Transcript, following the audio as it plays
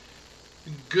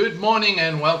Good morning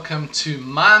and welcome to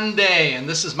Monday. And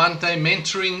this is Monday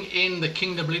Mentoring in the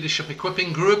Kingdom Leadership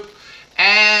Equipping Group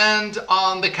and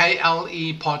on the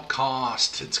KLE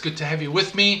podcast. It's good to have you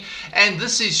with me. And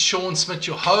this is Sean Smith,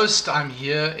 your host. I'm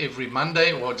here every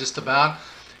Monday, or just about.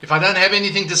 If I don't have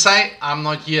anything to say, I'm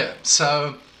not here.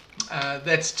 So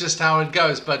that's just how it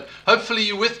goes. But hopefully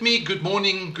you're with me. Good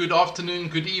morning, good afternoon,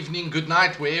 good evening, good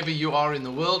night, wherever you are in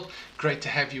the world. Great to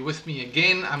have you with me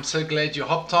again. I'm so glad you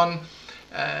hopped on.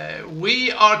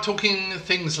 We are talking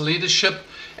things leadership,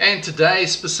 and today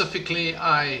specifically,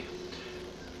 I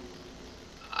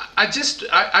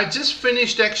just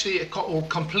finished or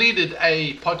completed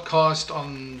a podcast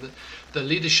on the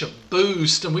leadership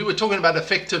boost, and we were talking about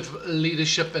effective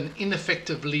leadership and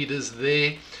ineffective leaders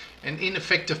there, and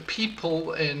ineffective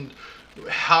people, and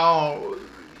how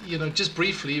just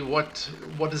briefly what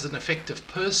is an effective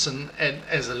person and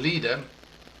as a leader,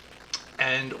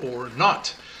 and or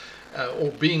not.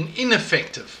 Or being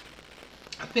ineffective.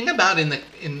 I think about in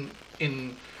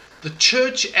the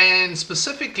church, and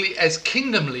specifically as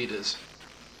kingdom leaders,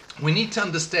 we need to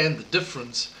understand the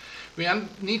difference. We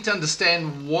need to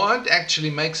understand what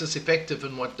actually makes us effective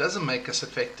and what doesn't make us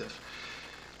effective,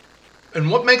 and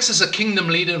what makes us a kingdom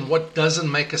leader and what doesn't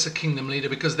make us a kingdom leader,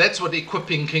 because that's what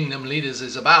equipping kingdom leaders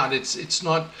is about. It's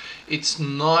not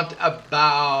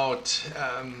about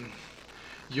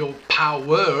your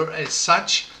power as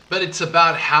such, but it's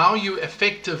about how you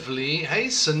effectively. Hey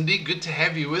Cindy, good to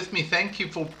have you with me. Thank you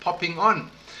for popping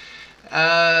on.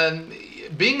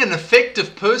 Being an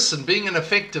effective person, being an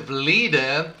effective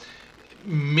leader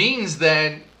means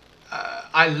that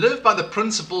I live by the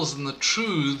principles and the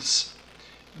truths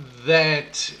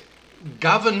that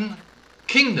govern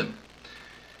kingdom.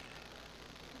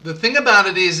 The thing about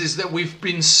it is that we've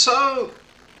been so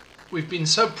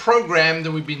programmed,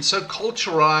 and we've been so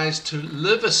culturalized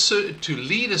to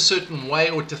lead a certain way,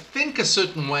 or to think a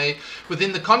certain way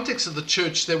within the context of the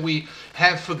church, that we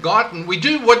have forgotten. We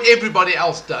do what everybody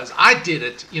else does. I did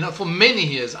it, for many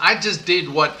years. I just did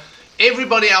what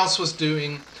everybody else was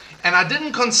doing, and I didn't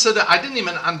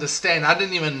even understand, I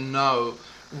didn't even know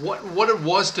what it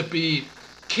was to be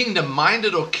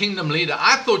kingdom-minded or kingdom leader.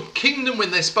 I thought kingdom,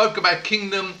 when they spoke about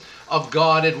kingdom of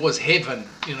God, it was heaven.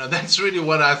 That's really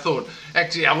what I thought.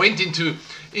 Actually, I went into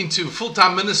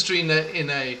full-time ministry in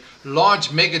a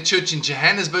large mega church in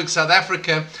Johannesburg, South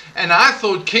Africa, and I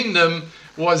thought kingdom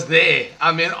was there.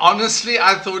 I mean, honestly,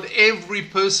 I thought every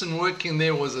person working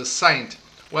there was a saint.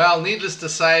 Well, needless to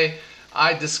say,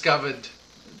 I discovered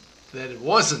that it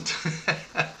wasn't.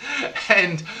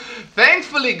 And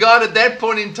thankfully, God, at that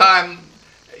point in time,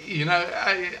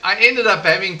 I ended up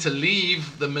having to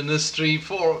leave the ministry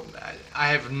for, I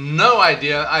have no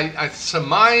idea. I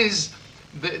surmise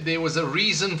that there was a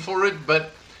reason for it,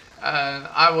 but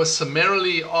I was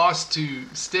summarily asked to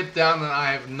step down, and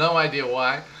I have no idea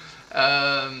why.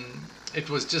 It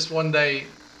was just one day,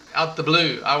 out the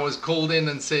blue, I was called in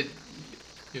and said,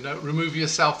 remove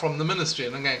yourself from the ministry.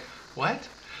 And I'm going, what?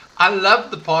 I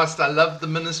loved the past, I loved the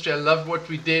ministry, I loved what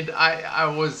we did. I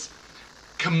was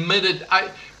committed.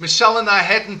 Michelle and I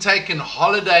hadn't taken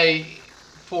holiday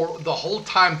for the whole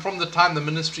time, from the time the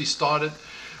ministry started.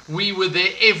 We were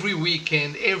there every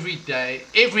weekend, every day,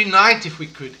 every night if we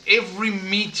could, every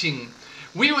meeting.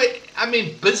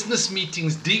 Business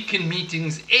meetings, deacon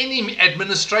meetings, any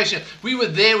administration. We were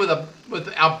there with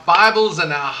our Bibles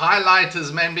and our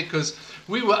highlighters, man, because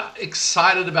we were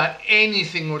excited about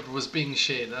anything that was being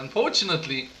shared.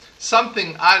 Unfortunately,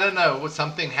 something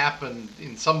happened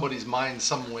in somebody's mind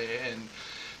somewhere, and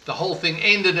the whole thing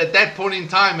ended at that point in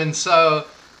time. And so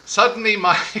suddenly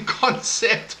my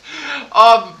concept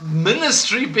of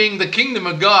ministry being the kingdom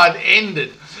of God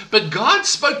ended. But God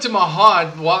spoke to my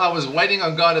heart while I was waiting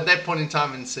on God at that point in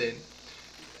time and said,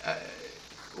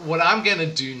 what I'm going to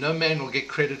do, no man will get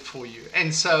credit for you.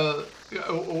 And so,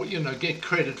 get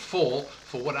credit for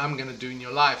what I'm going to do in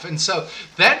your life. And so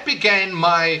that began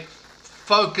my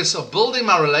focus of building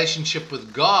my relationship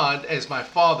with God as my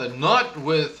Father, not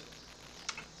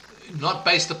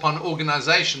based upon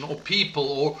organization or people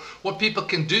or what people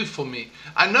can do for me.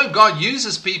 I know God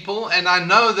uses people, and I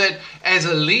know that as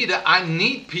a leader I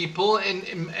need people,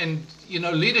 and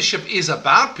leadership is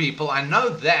about people. I know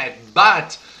that,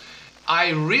 but I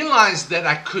realized that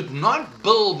I could not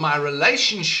build my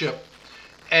relationship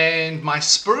and my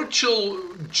spiritual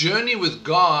journey with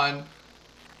God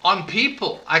on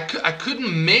people. I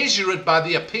couldn't measure it by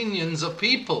the opinions of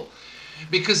people,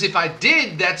 because if I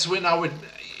did, that's when I would,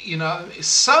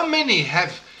 so many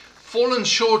have fallen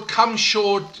short, come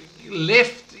short,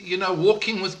 left,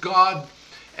 walking with God.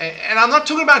 And I'm not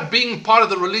talking about being part of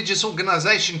the religious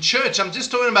organization church. I'm just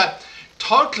talking about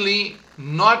totally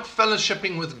not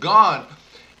fellowshipping with God.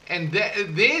 And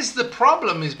there's the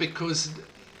problem, is because,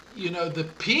 the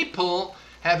people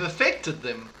have affected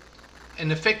them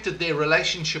and affected their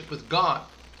relationship with God.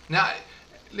 Now,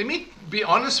 let me be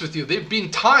honest with you. There have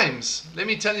been times, let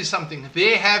me tell you something,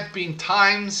 there have been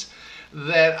times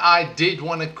that I did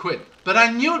want to quit. But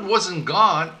I knew it wasn't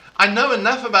God. I know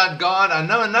enough about God. I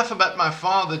know enough about my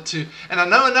Father and I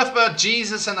know enough about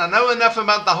Jesus, and I know enough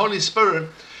about the Holy Spirit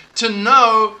to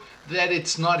know that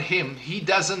it's not Him. He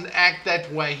doesn't act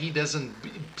that way. He doesn't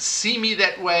see me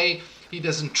that way. He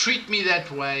doesn't treat me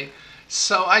that way.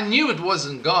 So I knew it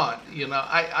wasn't God.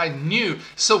 I knew.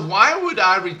 So why would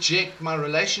I reject my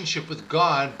relationship with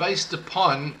God based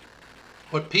upon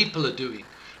what people are doing,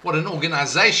 what an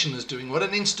organization is doing, what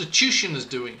an institution is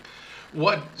doing,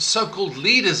 what so-called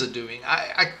leaders are doing?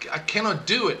 I cannot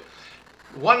do it.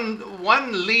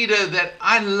 One leader that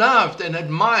I loved and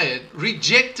admired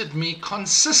rejected me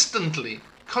consistently,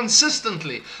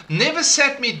 never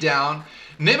sat me down,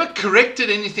 never corrected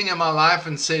anything in my life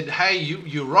and said, hey,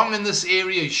 you're wrong in this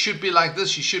area, you should be like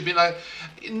this, you should be like...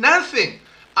 Nothing.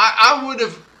 I would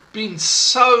have been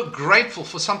so grateful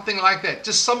for something like that.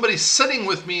 Just somebody sitting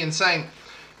with me and saying,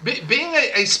 being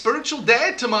a spiritual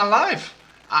dad to my life,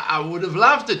 I would have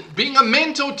loved it. Being a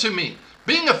mentor to me,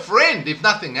 being a friend, if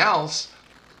nothing else.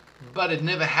 But it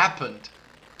never happened.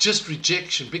 Just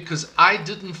rejection, because I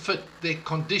didn't fit their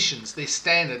conditions, their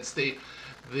standards, I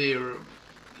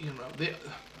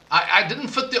didn't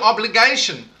fit the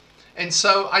obligation. And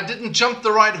so I didn't jump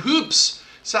the right hoops.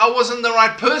 So I wasn't the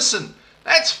right person.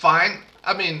 That's fine.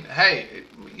 I mean, hey,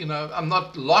 I'm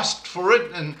not lost for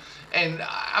it. And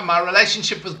my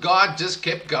relationship with God just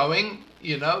kept going,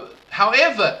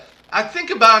 However, I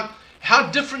think about how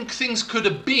different things could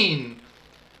have been.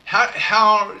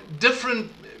 How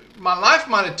different my life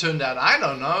might have turned out. I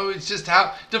don't know. It's just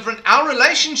how different our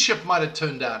relationship might have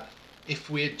turned out if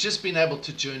we had just been able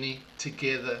to journey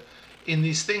together in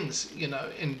these things,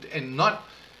 and not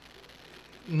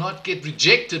get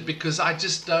rejected because I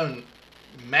just don't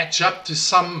match up to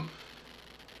some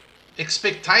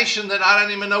expectation that I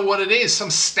don't even know what it is,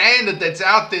 some standard that's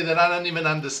out there that I don't even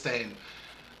understand.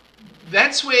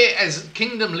 That's where, as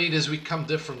kingdom leaders, we come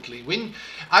differently. When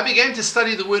I began to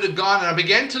study the Word of God and I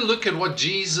began to look at what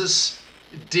Jesus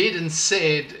did and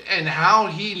said and how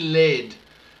He led,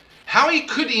 how He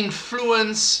could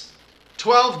influence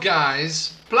 12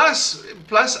 guys plus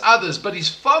others, but His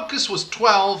focus was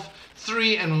 12,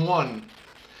 3 and 1.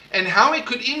 And how He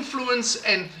could influence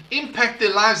and impact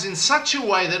their lives in such a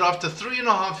way that after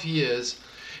 3.5 years,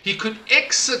 He could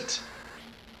exit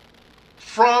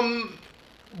from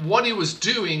what He was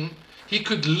doing. He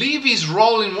could leave His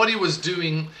role in what He was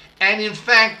doing, and in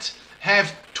fact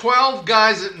have 12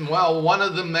 guys, and one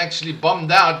of them actually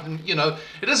bombed out. And, it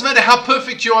doesn't matter how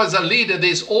perfect you are as a leader,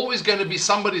 there's always going to be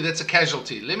somebody that's a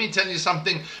casualty. Let me tell you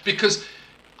something, because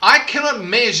I cannot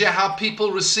measure how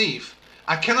people receive.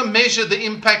 I cannot measure the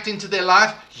impact into their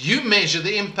life. You measure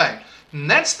the impact. And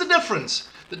that's the difference.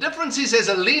 The difference is, as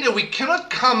a leader, we cannot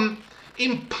come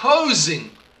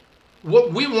imposing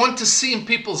what we want to see in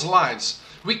people's lives.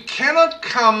 We cannot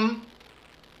come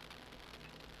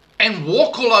and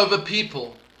walk all over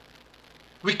people.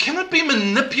 We cannot be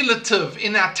manipulative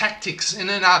in our tactics and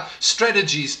in our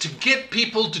strategies to get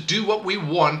people to do what we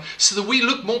want so that we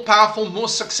look more powerful, more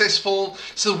successful,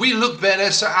 so that we look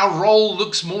better, so our role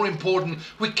looks more important.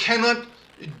 We cannot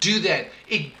do that.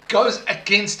 It goes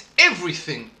against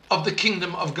everything of the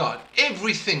kingdom of God,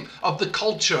 everything of the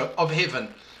culture of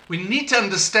heaven. We need to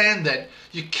understand that.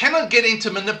 You cannot get into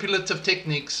manipulative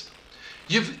techniques.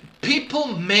 People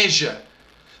measure.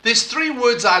 There's 3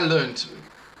 words I learned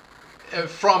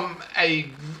from a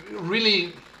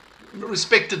really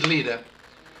respected leader.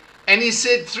 And he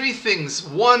said 3 things.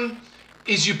 One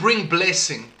is you bring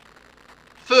blessing.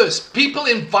 First, people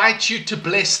invite you to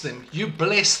bless them. You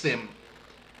bless them.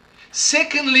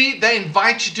 Secondly, they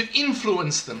invite you to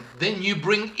influence them. Then you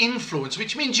bring influence,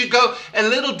 which means you go a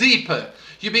little deeper.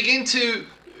 You begin to,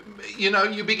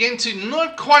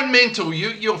 not quite mentor.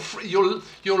 Your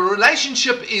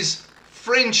relationship is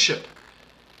friendship.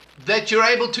 That you're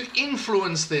able to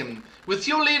influence them with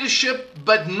your leadership,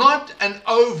 but not an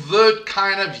overt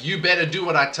kind of, you better do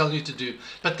what I tell you to do.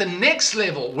 But the next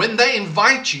level, when they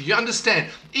invite you, you understand,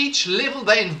 each level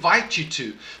they invite you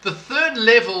to. The 3rd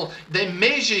level, they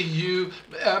measure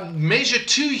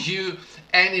to you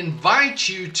and invite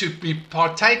you to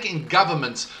partake in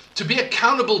governments, to be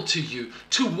accountable to you,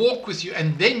 to walk with you,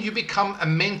 and then you become a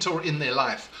mentor in their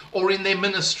life, or in their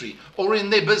ministry, or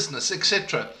in their business,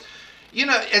 etc.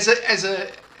 As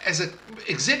as an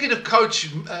executive coach,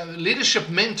 leadership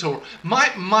mentor,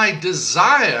 my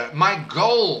desire, my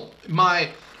goal, my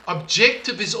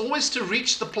objective is always to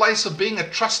reach the place of being a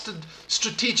trusted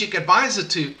strategic advisor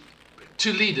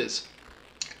to leaders.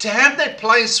 To have that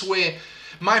place where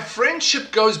my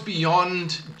friendship goes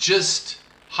beyond just,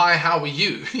 hi, how are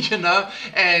you?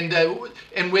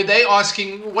 And where they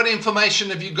asking, what information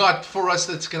have you got for us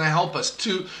that's going to help us,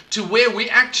 to where we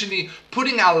actually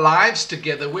putting our lives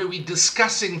together, where we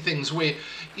discussing things, where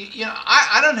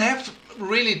I don't have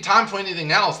really time for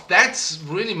anything else. That's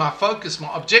really my focus,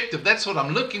 my objective. That's what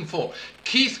I'm looking for.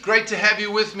 Keith, great to have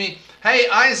you with me. Hey,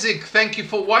 Isaac, thank you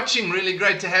for watching. Really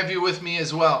great to have you with me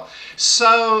as well.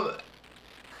 So,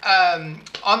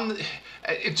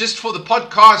 just for the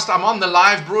podcast, I'm on the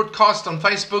live broadcast on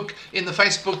Facebook, in the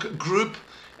Facebook group,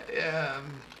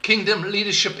 Kingdom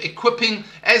Leadership Equipping,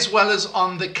 as well as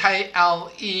on the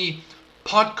KLE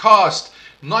podcast.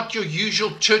 Not your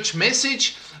usual church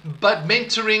message, but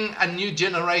mentoring a new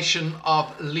generation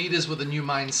of leaders with a new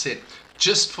mindset.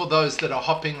 Just for those that are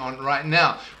hopping on right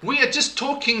now. We are just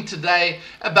talking today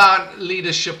about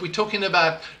leadership. We're talking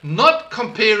about not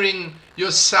comparing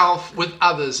yourself with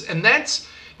others. And that's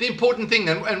the important thing.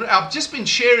 And I've just been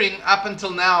sharing up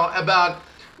until now about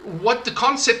what the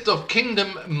concept of kingdom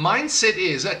mindset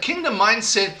is. A kingdom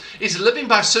mindset is living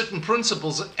by certain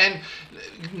principles. And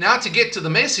now to get to the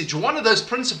message, one of those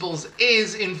principles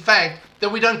is, in fact,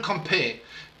 that we don't compare.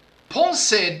 Paul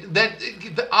said that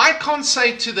the eye can't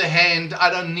say to the hand, I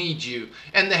don't need you.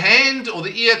 And the hand or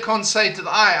the ear can't say to the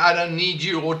eye, I don't need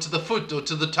you, or to the foot or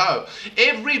to the toe.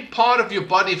 Every part of your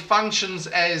body functions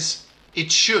as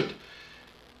it should.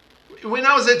 When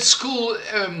I was at school,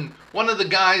 one of the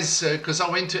guys, because I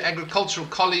went to agricultural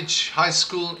college, high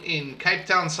school in Cape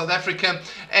Town, South Africa,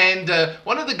 and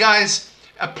one of the guys,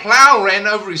 a plow ran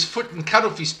over his foot and cut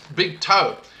off his big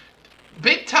toe.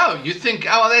 Big toe. You think,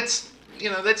 oh,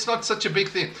 that's not such a big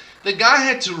thing. The guy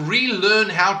had to relearn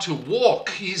how to walk.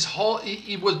 He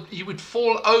would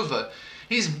fall over.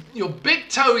 Your big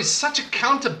toe is such a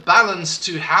counterbalance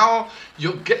to how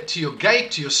you get to your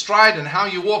gait, to your stride, and how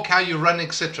you walk, how you run,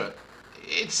 etc.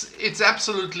 It's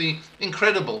absolutely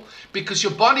incredible, because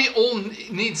your body all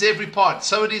needs every part.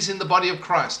 So it is in the body of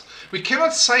Christ. We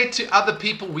cannot say to other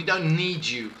people, we don't need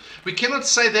you. We cannot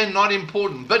say they're not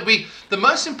important. But the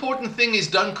most important thing is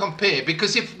don't compare.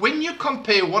 Because when you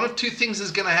compare, one of two things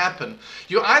is going to happen.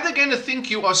 You're either going to think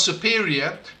you are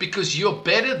superior because you're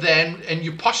better than, and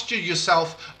you posture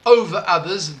yourself over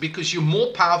others because you're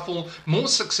more powerful, more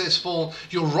successful,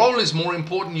 your role is more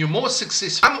important, you're more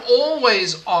successful. I'm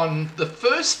always on the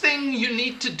first thing you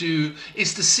need to do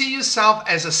is to see yourself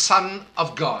as a son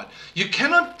of God. You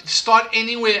cannot start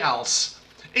anywhere else.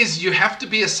 You have to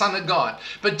be a son of God.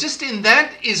 But just in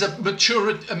that is a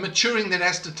maturing that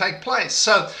has to take place.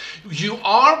 So you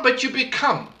are, but you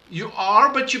become. You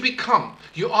are, but you become.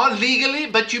 You are legally,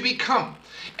 but you become.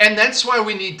 And that's why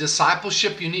we need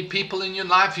discipleship. You need people in your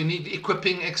life. You need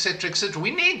equipping, etc., etc.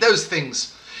 We need those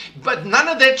things. But none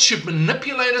of that should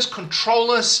manipulate us,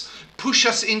 control us, push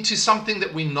us into something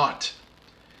that we're not.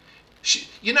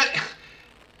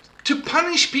 To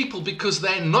punish people because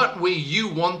they're not where you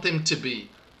want them to be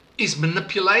is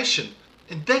manipulation.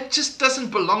 And that just doesn't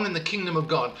belong in the kingdom of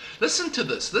God. Listen to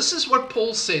this. This is what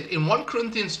Paul said in 1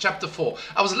 Corinthians chapter 4.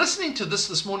 I was listening to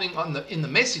this morning in the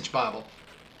Message Bible.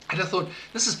 And I thought,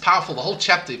 this is powerful, the whole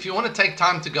chapter. If you want to take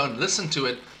time to go and listen to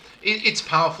it, it's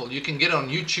powerful. You can get it on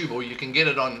YouTube, or you can get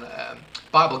it on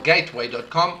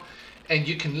BibleGateway.com. And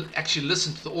you can actually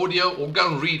listen to the audio or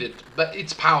go and read it. But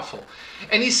it's powerful.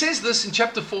 And he says this in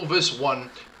chapter 4, verse 1.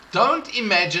 Don't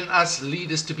imagine us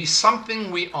leaders to be something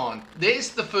we aren't. There's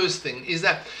the first thing, is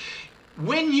that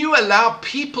when you allow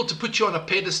people to put you on a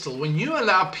pedestal, when you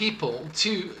allow people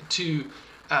to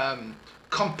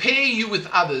compare you with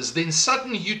others, then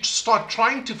suddenly you start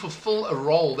trying to fulfill a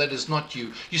role that is not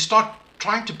you. You start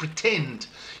trying to pretend.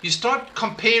 You start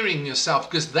comparing yourself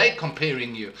because they're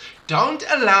comparing you. Don't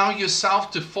allow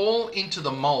yourself to fall into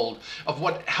the mold of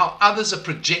how others are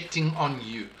projecting on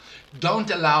you.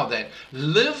 Don't allow that.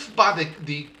 Live by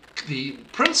the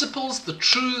principles, the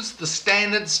truths, the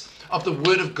standards of the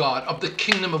Word of God, of the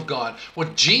kingdom of God.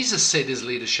 What Jesus said is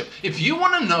leadership. If you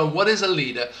want to know what is a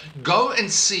leader, go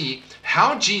and see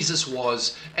how Jesus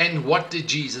was and what did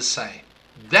Jesus say.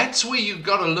 That's where you've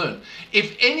got to learn.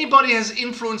 If anybody has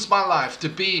influenced my life to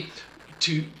be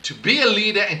a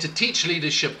leader and to teach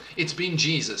leadership, it's been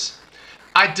Jesus.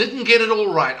 I didn't get it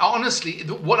all right. Honestly,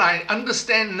 what I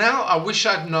understand now, I wish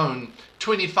I'd known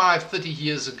 25, 30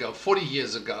 years ago, 40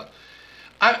 years ago.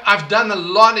 I've done a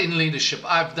lot in leadership.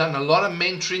 I've done a lot of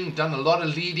mentoring, done a lot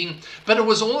of leading, but it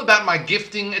was all about my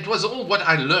gifting. It was all what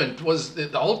I learned. It was the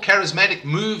whole charismatic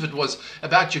move. It was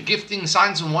about your gifting,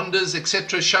 signs and wonders,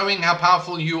 etc., showing how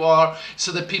powerful you are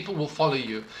so that people will follow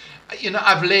you.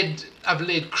 I've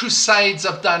led crusades.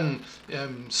 I've done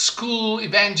school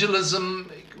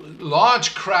evangelism,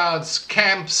 large crowds,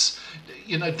 camps,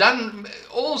 done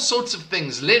all sorts of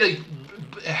things.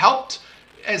 Helped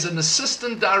as an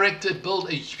assistant director build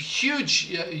a huge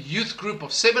youth group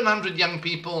of 700 young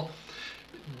people,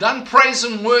 done praise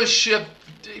and worship,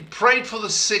 prayed for the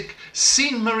sick,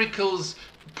 seen miracles,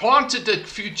 planted a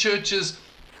few churches,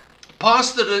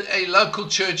 pastored a local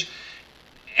church.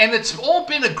 And it's all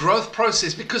been a growth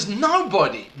process because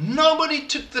nobody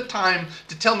took the time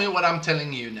to tell me what I'm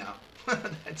telling you now.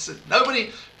 That's it.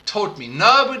 Nobody taught me.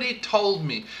 Nobody told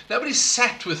me. Nobody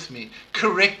sat with me,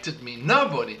 corrected me.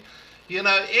 Nobody.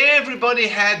 Everybody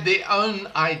had their own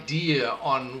idea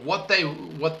on what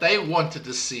they wanted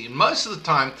to see. And most of the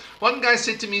time, one guy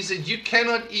said to me, he said, "You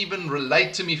cannot even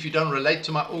relate to me if you don't relate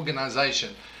to my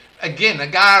organization." Again, a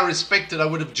guy I respected, I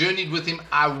would have journeyed with him.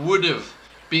 I would have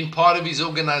been part of his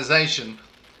organization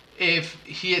if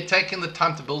he had taken the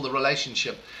time to build a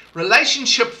relationship.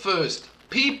 Relationship first,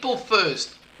 people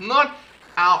first, not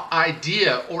our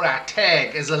idea or our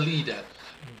tag as a leader.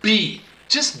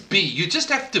 Just be. You just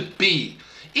have to be.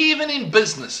 Even in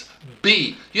business,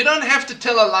 be. You don't have to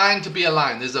tell a lion to be a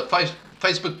lion. There's a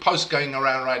Facebook post going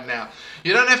around right now.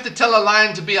 You don't have to tell a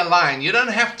lion to be a lion. You don't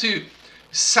have to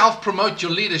self-promote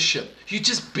your leadership. You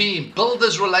just be, build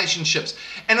those relationships.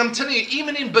 And I'm telling you,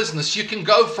 even in business, you can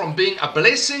go from being a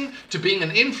blessing to being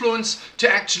an influence to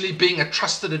actually being a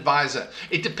trusted advisor.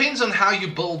 It depends on how you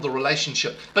build the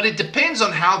relationship, but it depends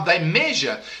on how they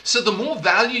measure. So the more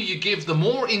value you give, the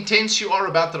more intense you are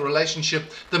about the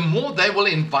relationship, the more they will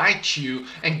invite you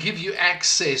and give you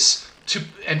access to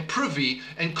and privy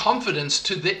and confidence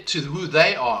to who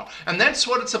they are. And that's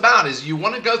what it's about, is you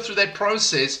want to go through that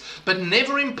process, but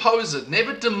never impose it,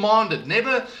 never demand it,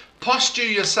 never posture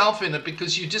yourself in it,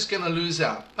 because you're just going to lose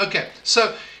out. Okay,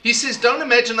 so he says, don't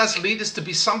imagine us leaders to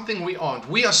be something we aren't.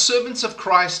 We are servants of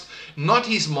Christ, not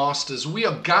his masters. We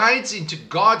are guides into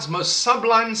God's most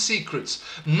sublime secrets,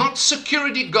 not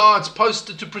security guards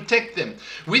posted to protect them.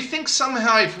 We think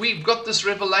somehow if we've got this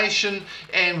revelation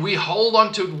and we hold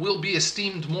on to it, we'll be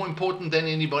esteemed more important than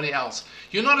anybody else.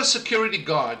 You're not a security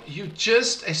guard. You're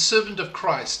just a servant of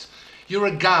Christ. You're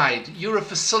a guide. You're a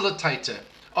facilitator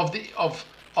of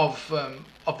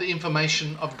the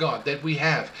information of God that we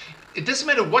have. It doesn't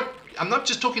matter what. I'm not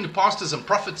just talking to pastors and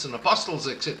prophets and apostles,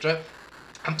 etc.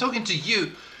 I'm talking to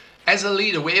you as a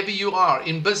leader, wherever you are,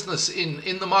 in business,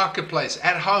 in the marketplace,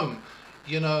 at home,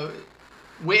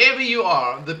 wherever you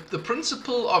are. The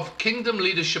principle of kingdom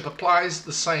leadership applies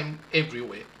the same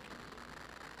everywhere.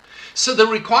 So the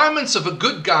requirements of a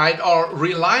good guide are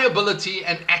reliability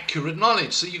and accurate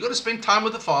knowledge. So you've got to spend time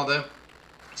with the Father,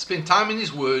 spend time in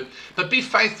his word, but be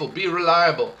faithful, be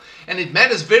reliable. And it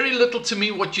matters very little to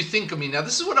me what you think of me. Now,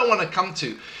 this is what I want to come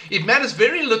to. It matters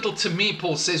very little to me,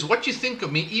 Paul says, what you think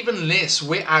of me, even less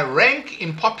where I rank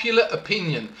in popular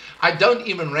opinion. I don't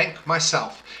even rank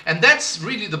myself. And that's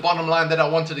really the bottom line that I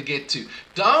wanted to get to.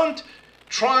 Don't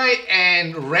try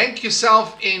and rank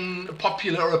yourself in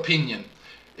popular opinion.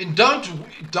 And don't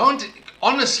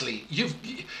honestly,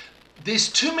 there's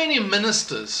too many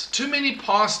ministers, too many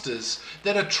pastors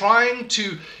that are trying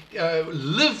to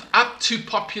live up to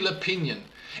popular opinion.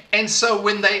 And so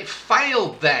when they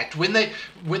fail that, when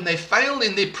they fail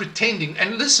in their pretending,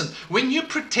 and listen, when you're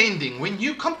pretending, when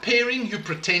you're comparing, you're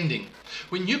pretending.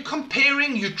 When you're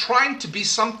comparing, you're trying to be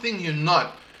something you're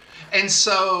not. And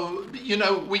so,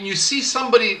 when you see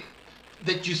somebody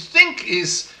that you think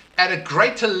is at a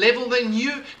greater level than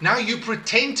you, now you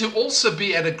pretend to also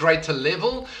be at a greater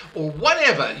level or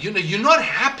whatever. You're not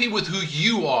happy with who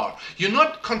you are. You're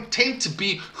not content to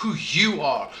be who you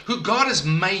are, who God has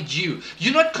made you.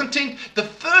 You're not content. The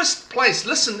first place,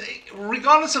 listen,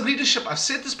 regardless of leadership, I've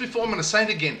said this before, I'm going to say it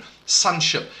again,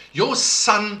 sonship. Your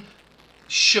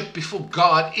sonship before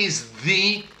God is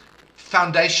the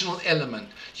foundational element.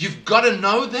 You've got to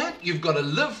know that. You've got to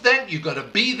live that. You've got to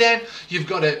be that. You've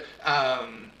got to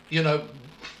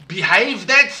behave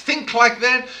that, think like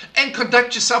that, and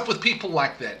conduct yourself with people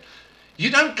like that.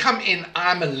 You don't come in,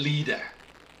 I'm a leader,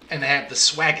 and have the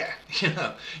swagger.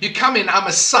 You come in, I'm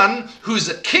a son who's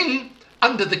a king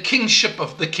under the kingship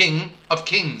of the King of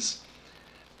Kings.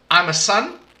 I'm a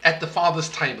son at the Father's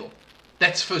table.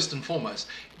 That's first and foremost.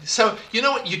 So, you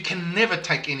know what? You can never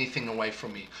take anything away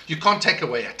from me. You can't take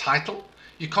away a title.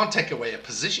 You can't take away a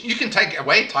position. You can take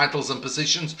away titles and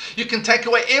positions. You can take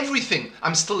away everything.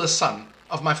 I'm still a son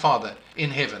of my Father in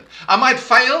heaven. I might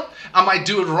fail, I might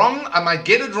do it wrong, I might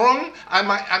get it wrong,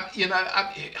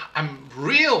 I'm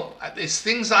real. There's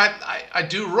things I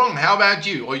do wrong. How about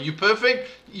you? Are you perfect?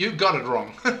 You got it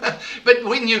wrong. But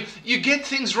when you get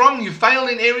things wrong, you fail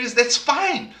in areas, that's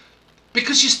fine.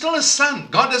 Because you're still a son.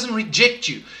 God doesn't reject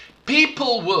you.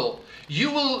 People will. You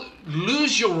will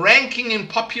lose your ranking in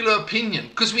popular opinion.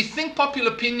 Because we think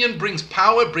popular opinion brings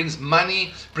power, brings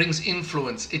money, brings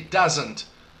influence. It doesn't.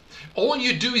 All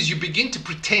you do is you begin to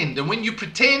pretend. And when you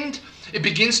pretend, it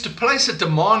begins to place a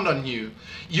demand on you.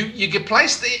 You get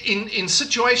placed in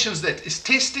situations that is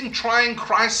testing, trying,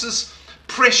 crisis,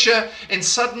 pressure. And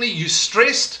suddenly you're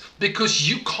stressed because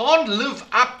you can't live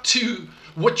up to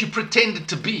what you pretended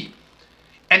to be.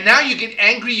 And now you get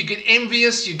angry, you get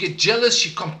envious, you get jealous,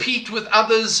 you compete with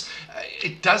others.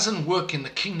 It doesn't work in the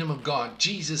kingdom of God.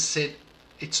 Jesus said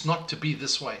it's not to be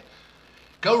this way.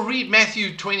 Go read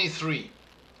Matthew 23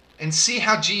 and see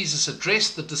how Jesus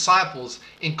addressed the disciples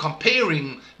in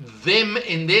comparing them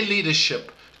in their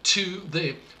leadership to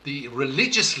the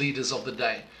religious leaders of the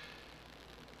day.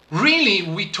 Really,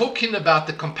 we're talking about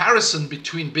the comparison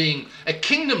between being a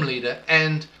kingdom leader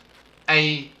and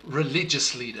a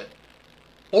religious leader.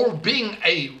 Or being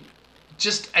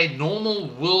just a normal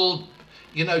world,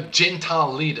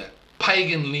 Gentile leader,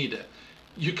 pagan leader.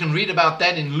 You can read about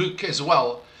that in Luke as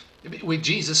well, where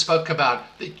Jesus spoke about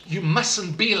that you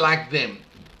mustn't be like them.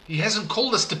 He hasn't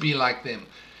called us to be like them.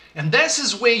 And this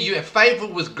is where you have favor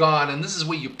with God, and this is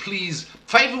where you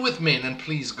favor with men and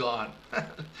please God.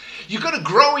 You've got to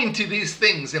grow into these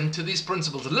things and to these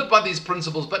principles, live by these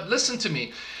principles. But listen to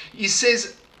me. He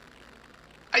says,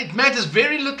 it matters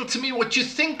very little to me what you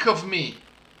think of me,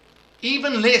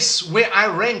 even less where I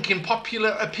rank in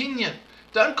popular opinion.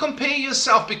 Don't compare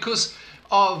yourself because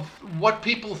of what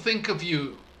people think of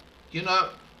you.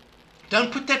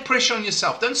 Don't put that pressure on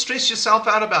yourself. Don't stress yourself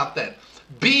out about that.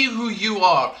 Be who you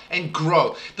are and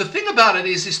grow. The thing about it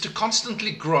is to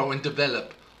constantly grow and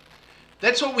develop.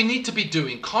 That's what we need to be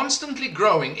doing. Constantly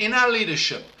growing in our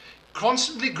leadership.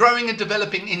 Constantly growing and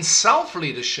developing in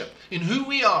self-leadership, in who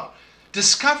we are.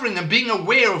 Discovering and being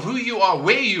aware of who you are,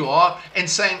 where you are, and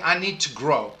saying, I need to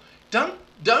grow.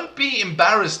 Don't be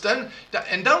embarrassed.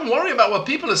 Don't worry about what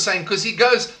people are saying, because he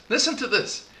goes, listen to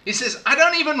this. He says, I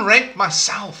don't even rank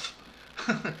myself.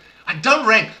 I don't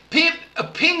rank.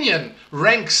 Opinion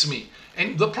ranks me.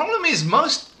 And the problem is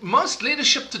most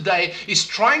leadership today is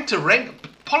trying to rank.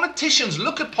 Politicians,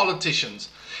 look at politicians.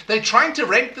 They're trying to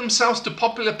rank themselves to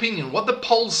popular opinion. What the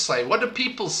polls say, what do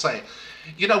people say?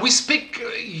 We speak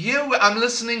here. I'm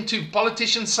listening to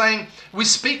politicians saying we're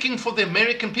speaking for the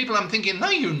American people. I'm thinking, no,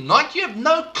 you're not. You have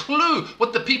no clue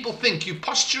what the people think. You're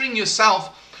posturing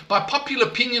yourself by popular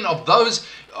opinion of those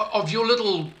of your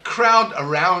little crowd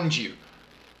around you.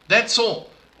 That's all.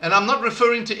 And I'm not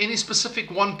referring to any specific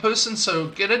one person, so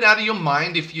get it out of your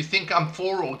mind if you think I'm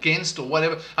for or against or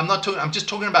whatever. I'm just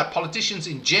talking about politicians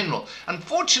in general.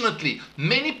 Unfortunately,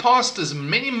 many pastors,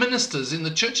 many ministers in the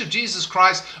Church of Jesus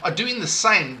Christ are doing the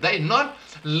same. They're not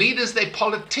leaders, they're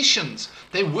politicians.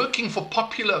 They're working for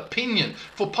popular opinion,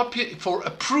 for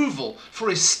approval,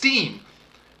 for esteem,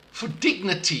 for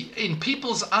dignity in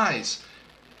people's eyes.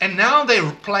 And now they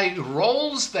play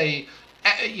roles, they've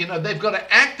got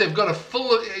to act, they've got to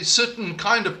fill a certain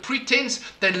kind of pretense.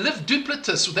 They live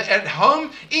duplicitous. They're at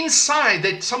home, inside,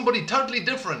 they're somebody totally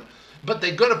different. But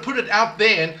they've got to put it out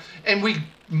there. And we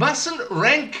mustn't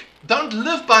rank, don't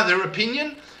live by their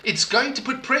opinion. It's going to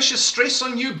put pressure, stress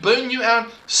on you, burn you out.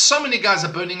 So many guys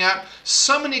are burning out.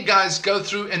 So many guys go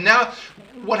through. And now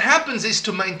what happens is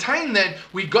to maintain that,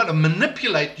 we've got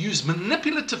to use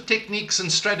manipulative techniques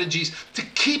and strategies to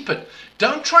keep it.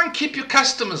 Don't try and keep your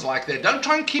customers like that. Don't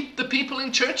try and keep the people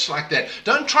in church like that.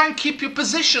 Don't try and keep your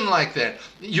position like that.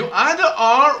 You either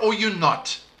are or you're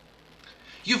not.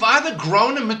 You've either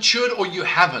grown and matured or you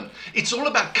haven't. It's all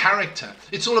about character.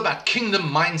 It's all about kingdom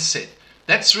mindset.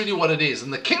 That's really what it is.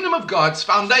 And the kingdom of God's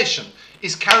foundation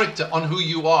is character on who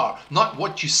you are, not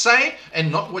what you say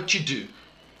and not what you do.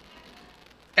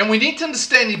 And we need to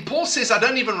understand, Paul says, I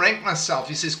don't even rank myself.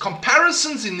 He says,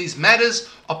 comparisons in these matters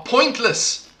are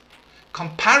pointless.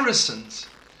 Comparisons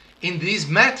in these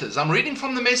matters. I'm reading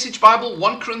from the Message Bible,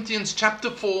 1 Corinthians chapter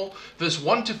 4, verse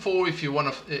 1 to 4, if you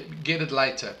want to get it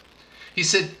later. He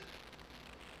said,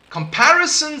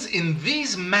 comparisons in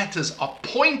these matters are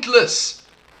pointless.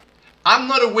 I'm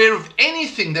not aware of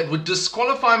anything that would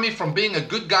disqualify me from being a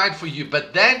good guide for you,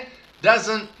 but that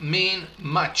doesn't mean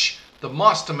much. The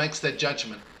master makes that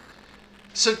judgment.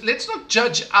 So let's not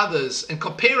judge others and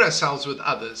compare ourselves with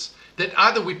others that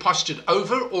either we postured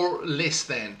over or less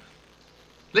than.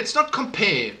 Let's not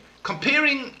compare.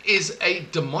 Comparing is a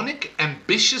demonic,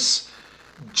 ambitious,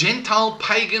 Gentile,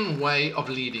 pagan way of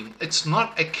leading. It's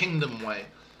not a kingdom way.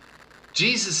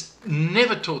 Jesus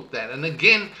never taught that. And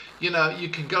again, you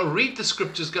can go read the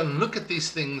scriptures, go and look at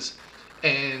these things,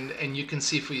 and you can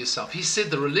see for yourself. He said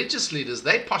the religious leaders,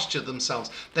 they posture themselves.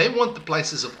 They want the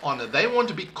places of honor. They want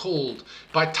to be called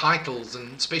by titles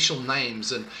and special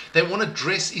names, and they want to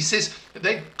dress. He says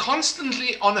they're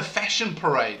constantly on a fashion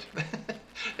parade.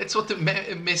 That's what the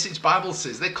Message Bible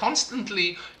says. They're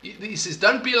constantly, he says,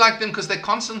 don't be like them, because they're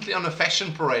constantly on a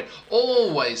fashion parade,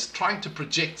 always trying to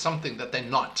project something that they're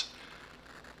not.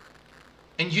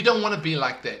 And you don't want to be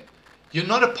like that. You're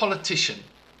not a politician.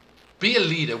 Be a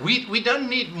leader. We don't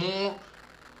need more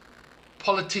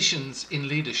politicians in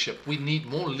leadership. We need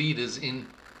more leaders in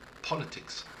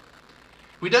politics.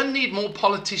 We don't need more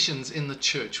politicians in the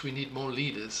church. We need more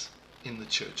leaders in the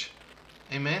church.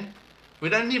 Amen? We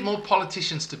don't need more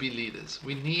politicians to be leaders.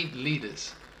 We need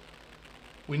leaders.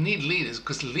 We need leaders,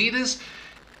 because leaders,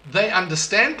 they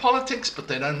understand politics, but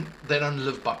they don't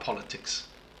live by politics.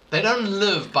 They don't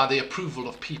live by the approval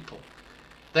of people.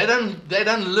 They don't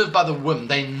live by the whim.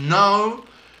 They know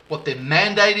what their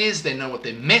mandate is. They know what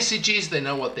their message is. They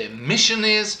know what their mission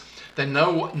is. They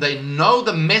know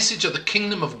the message of the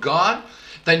kingdom of God.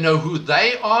 They know who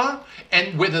they are,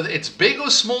 and whether it's big or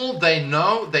small,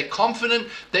 they're confident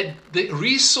that the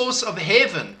resource of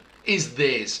heaven is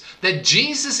theirs, that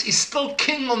Jesus is still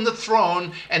king on the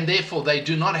throne, and therefore they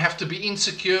do not have to be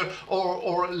insecure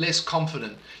or less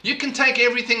confident. You can take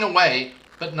everything away,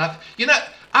 but nothing.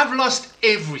 I've lost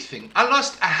everything. I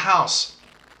lost a house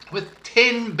with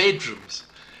 10 bedrooms.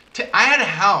 I had a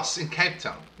house in Cape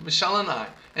Town, Michelle and I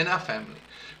and our family.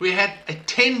 We had a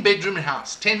 10-bedroom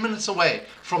house, 10 minutes away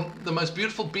from the most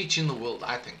beautiful beach in the world,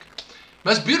 I think.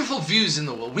 Most beautiful views in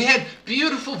the world. We had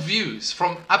beautiful views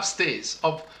from upstairs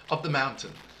of the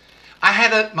mountain. I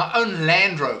had my own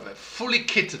Land Rover, fully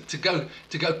kitted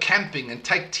to go camping and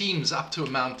take teams up to a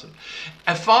mountain.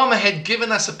 A farmer had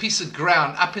given us a piece of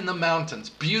ground up in the mountains,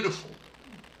 beautiful.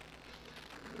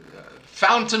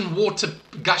 Fountain water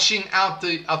gushing out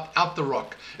the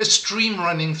rock, a stream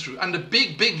running through under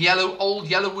big old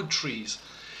yellowwood trees.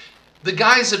 The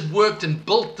guys had worked and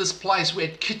built this place. We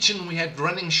had kitchen, we had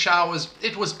running showers.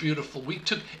 It was beautiful.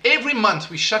 Every month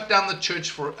we shut down the church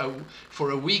for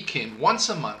a weekend, once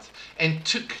a month, and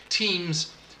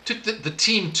the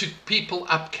team took people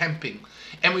up camping,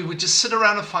 and we would just sit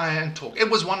around a fire and talk. It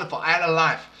was wonderful. I had a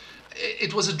life.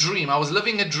 It was a dream. I was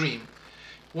living a dream.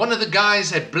 One of the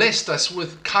guys had blessed us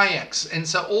with kayaks, and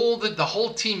so the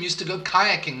whole team used to go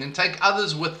kayaking and take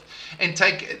others with, and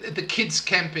take the kids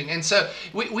camping. And so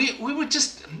we were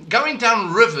just going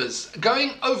down rivers,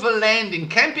 going overlanding,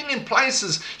 camping in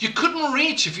places you couldn't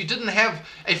reach if you didn't have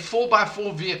a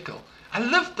 4x4 vehicle. I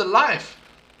lived the life.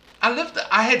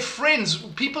 I had friends.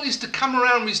 People used to come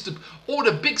around. We used to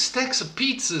order big stacks of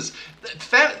pizzas.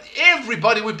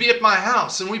 Everybody would be at my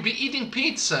house, and we'd be eating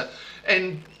pizza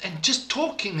and just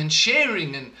talking and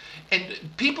sharing, and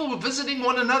people were visiting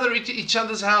one another at each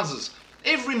other's houses.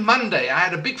 Every Monday I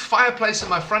had a big fireplace in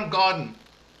my front garden,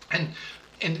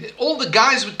 and all the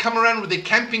guys would come around with their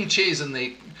camping chairs and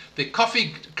their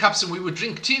coffee cups, and we would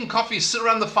drink tea and coffee, sit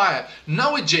around the fire.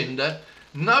 No agenda,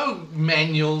 no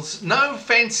manuals, no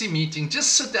fancy meeting,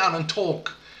 just sit down and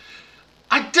talk.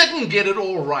 I didn't get it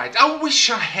all right. I wish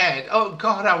I had. Oh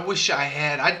God, I wish I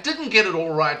had. I didn't get it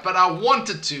all right, but I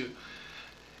wanted to.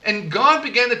 And God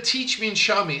began to teach me and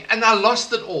show me, and I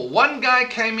lost it all. One guy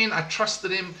came in, I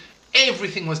trusted him.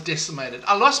 Everything was decimated.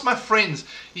 I lost my friends.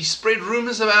 He spread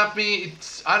rumors about me.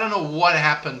 I don't know what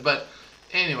happened, but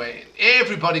anyway,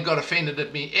 everybody got offended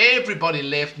at me. Everybody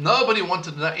left. Nobody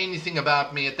wanted to know anything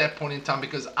about me at that point in time,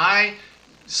 because I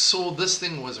saw this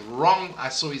thing was wrong. I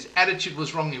saw his attitude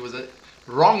was wrong. He was a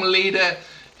wrong leader,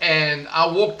 and I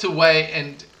walked away,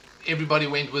 and everybody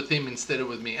went with him instead of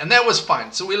with me, and that was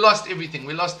fine. So we lost everything.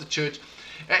 We lost the church.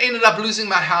 I ended up losing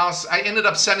my house. I ended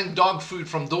up selling dog food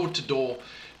from door to door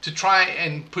to try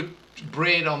and put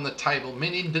bread on the table.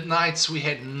 Many nights we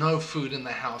had no food in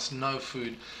the house, no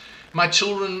food. My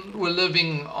children were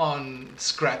living on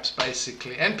scraps,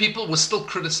 basically, and people were still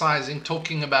criticizing,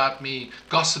 talking about me,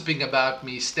 gossiping about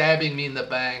me, stabbing me in the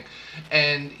back,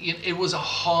 and it was a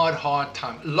hard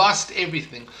time. Lost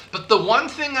everything. But the one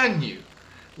thing I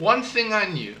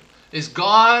knew is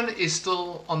God is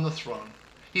still on the throne.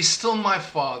 He's still my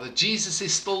Father. Jesus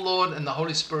is still Lord, and the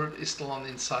Holy Spirit is still on the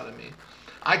inside of me.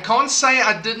 I can't say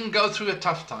I didn't go through a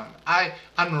tough time. I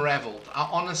unraveled.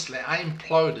 Honestly, I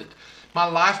imploded. My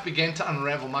life began to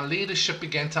unravel. My leadership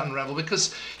began to unravel,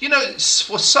 because,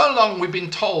 for so long we've been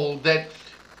told that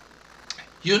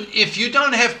If you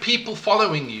don't have people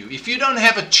following you, if you don't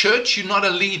have a church, you're not a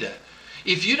leader.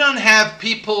 If you don't have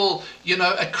people,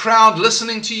 a crowd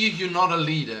listening to you, you're not a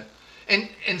leader.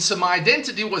 And so my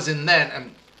identity was in that,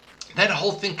 and that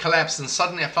whole thing collapsed, and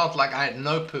suddenly I felt like I had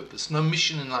no purpose, no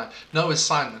mission in life, no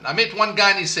assignment. I met one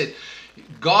guy and he said,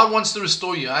 God wants to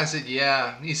restore you. I said,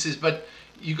 yeah. He says, but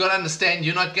you got to understand,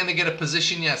 you're not going to get a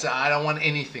position here. I said, I don't want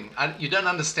anything. You don't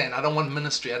understand. I don't want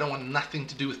ministry. I don't want nothing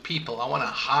to do with people. I want to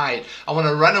hide. I want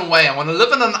to run away. I want to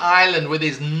live on an island where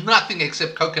there's nothing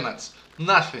except coconuts.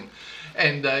 Nothing.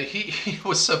 And he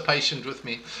was so patient with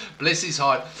me. Bless his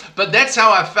heart. But that's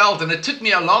how I felt. And it took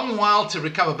me a long while to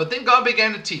recover. But then God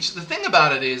began to teach. The thing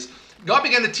about it is, God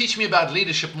began to teach me about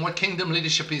leadership and what kingdom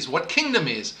leadership is, what kingdom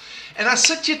is. And I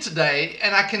sit here today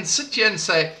and I can sit here and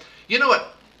say, you know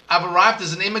what? I've arrived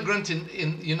as an immigrant in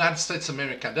the United States of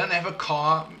America. I don't have a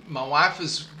car. My wife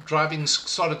is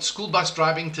started school bus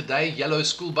driving today, yellow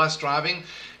school bus driving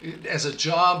as a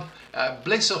job.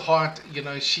 Bless her heart,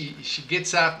 she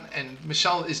gets out, and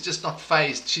Michelle is just not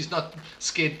fazed. She's not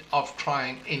scared of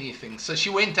trying anything. So she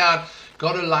went out,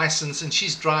 got her license, and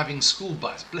she's driving school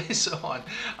bus. Bless her heart.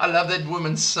 I love that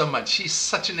woman so much. She's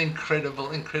such an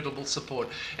incredible support.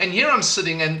 And here I'm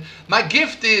sitting, and my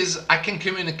gift is I can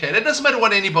communicate. It doesn't matter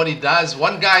what anybody does.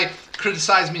 One guy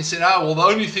criticized me and said, oh, well, the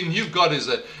only thing you've got is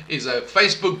a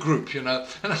Facebook group, And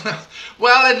I'm like,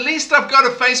 well, at least I've got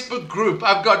a Facebook group.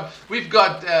 We've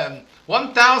got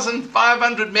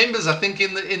 1,500 members, I think,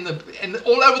 in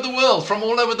all over the world, from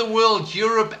all over the world,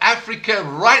 Europe, Africa,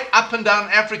 right up and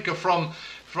down Africa, from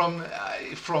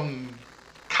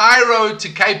Cairo to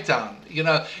Cape Town.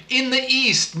 In the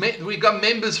East, we got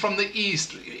members from the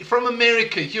East, from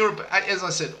America, Europe, as I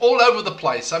said, all over the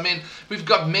place. I mean, we've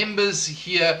got members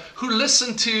here who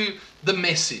listen to the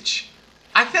message.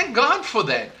 I thank God for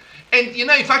that. And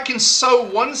if I can sow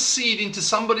one seed into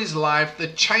somebody's life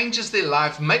that changes their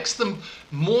life, makes them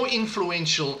more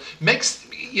influential, gets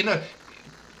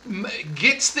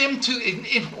them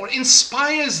to, or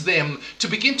inspires them to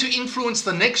begin to influence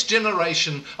the next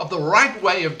generation of the right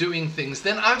way of doing things,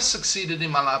 then I've succeeded in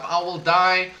my life. I will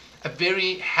die a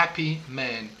very happy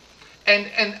man.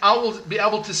 And I will be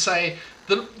able to say,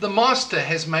 the Master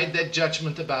has made that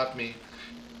judgment about me.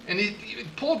 And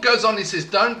Paul goes on, he says,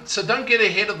 don't get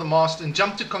ahead of the Master and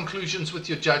jump to conclusions with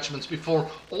your judgments before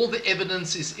all the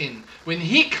evidence is in. When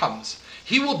he comes,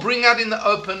 he will bring out in the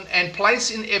open and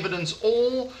place in evidence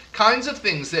all kinds of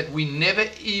things that we never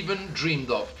even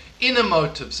dreamed of, inner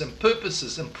motives and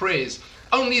purposes and prayers.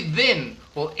 Only then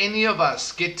will any of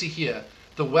us get to hear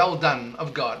the well done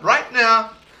of God. Right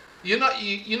now, you're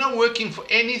not working for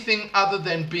anything other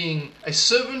than being a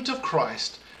servant of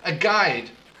Christ, a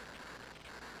guide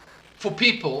for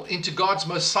people into God's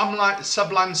most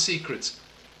sublime secrets,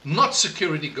 not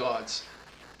security guards.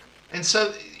 And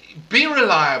so be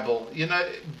reliable,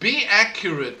 be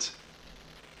accurate,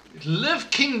 live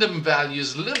kingdom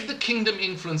values, live the kingdom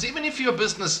influence. Even if you're a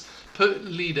business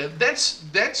leader,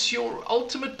 that's your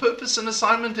ultimate purpose and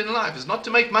assignment in life. It's not to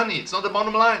make money. It's not the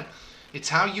bottom line. It's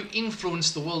how you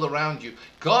influence the world around you.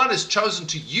 God has chosen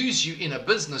to use you in a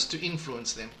business to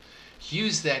influence them.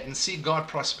 Use that and see God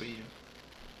prosper you.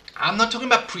 I'm not talking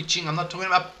about preaching. I'm not talking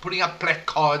about putting up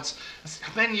placards.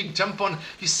 Man, you jump on.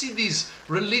 You see these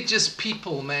religious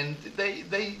people, man.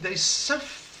 They so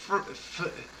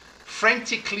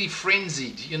frantically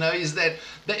frenzied. Is that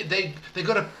they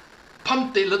got to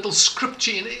pump their little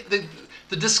scripture in.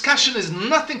 The discussion is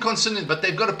nothing concerning, but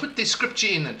they've got to put their scripture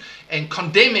in and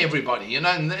condemn everybody.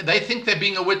 And they think they're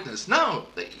being a witness. No,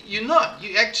 you're not.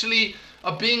 You actually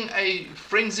are being a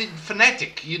frenzied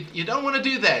fanatic. You don't want to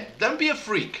do that. Don't be a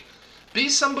freak. Be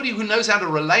somebody who knows how to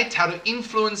relate, how to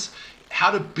influence,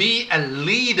 how to be a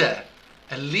leader.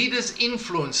 A leader's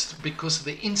influenced because of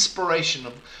the inspiration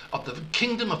of the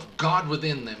kingdom of God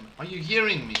within them. Are you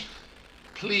hearing me?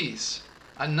 Please.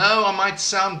 I know I might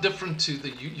sound different to the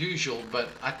usual, but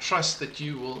I trust that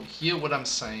you will hear what I'm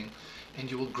saying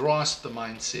and you will grasp the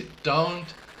mindset.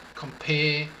 Don't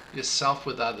compare yourself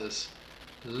with others.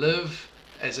 Live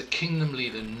as a kingdom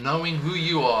leader, knowing who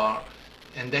you are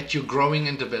and that you're growing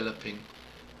and developing.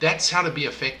 That's how to be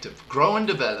effective. Grow and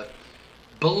develop.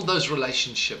 Build those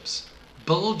relationships.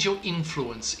 Build your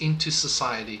influence into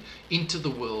society, into the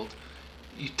world.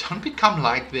 You don't become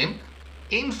like them.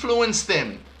 Influence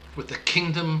them with the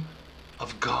kingdom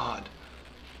of God.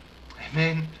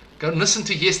 Amen. Go and listen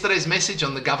to yesterday's message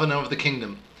on the governor of the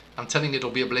kingdom. I'm telling you, it'll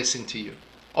be a blessing to you.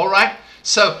 All right,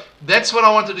 so that's what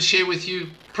I wanted to share with you.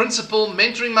 Principle,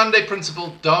 Mentoring Monday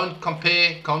principle, don't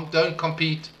compare, don't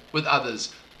compete with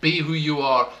others. Be who you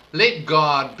are. Let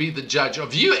God be the judge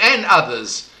of you and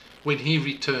others when he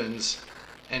returns.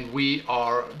 and we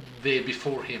are there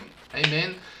before him.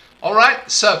 Amen. All right,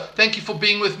 so thank you for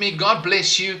being with me. God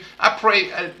bless you. I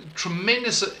pray a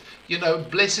tremendous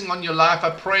blessing on your life. I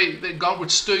pray that God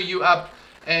would stir you up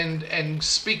and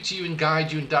speak to you and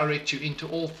guide you and direct you into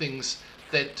all things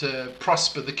that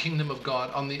prosper the kingdom of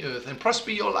God on the earth and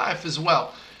prosper your life as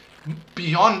well,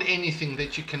 beyond anything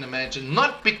that you can imagine,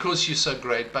 not because you're so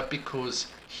great, but because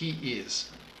he is.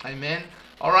 Amen.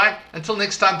 All right, until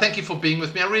next time, thank you for being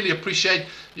with me. I really appreciate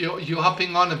you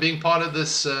hopping on and being part of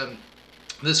this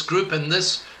this group and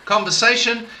this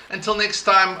conversation. Until next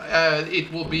time,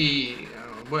 it will be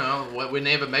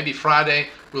whenever, maybe Friday,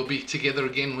 we'll be together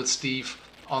again with Steve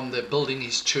on the Building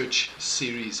His Church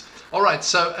series. All right,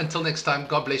 so until next time,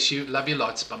 God bless you. Love you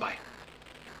lots. Bye-bye.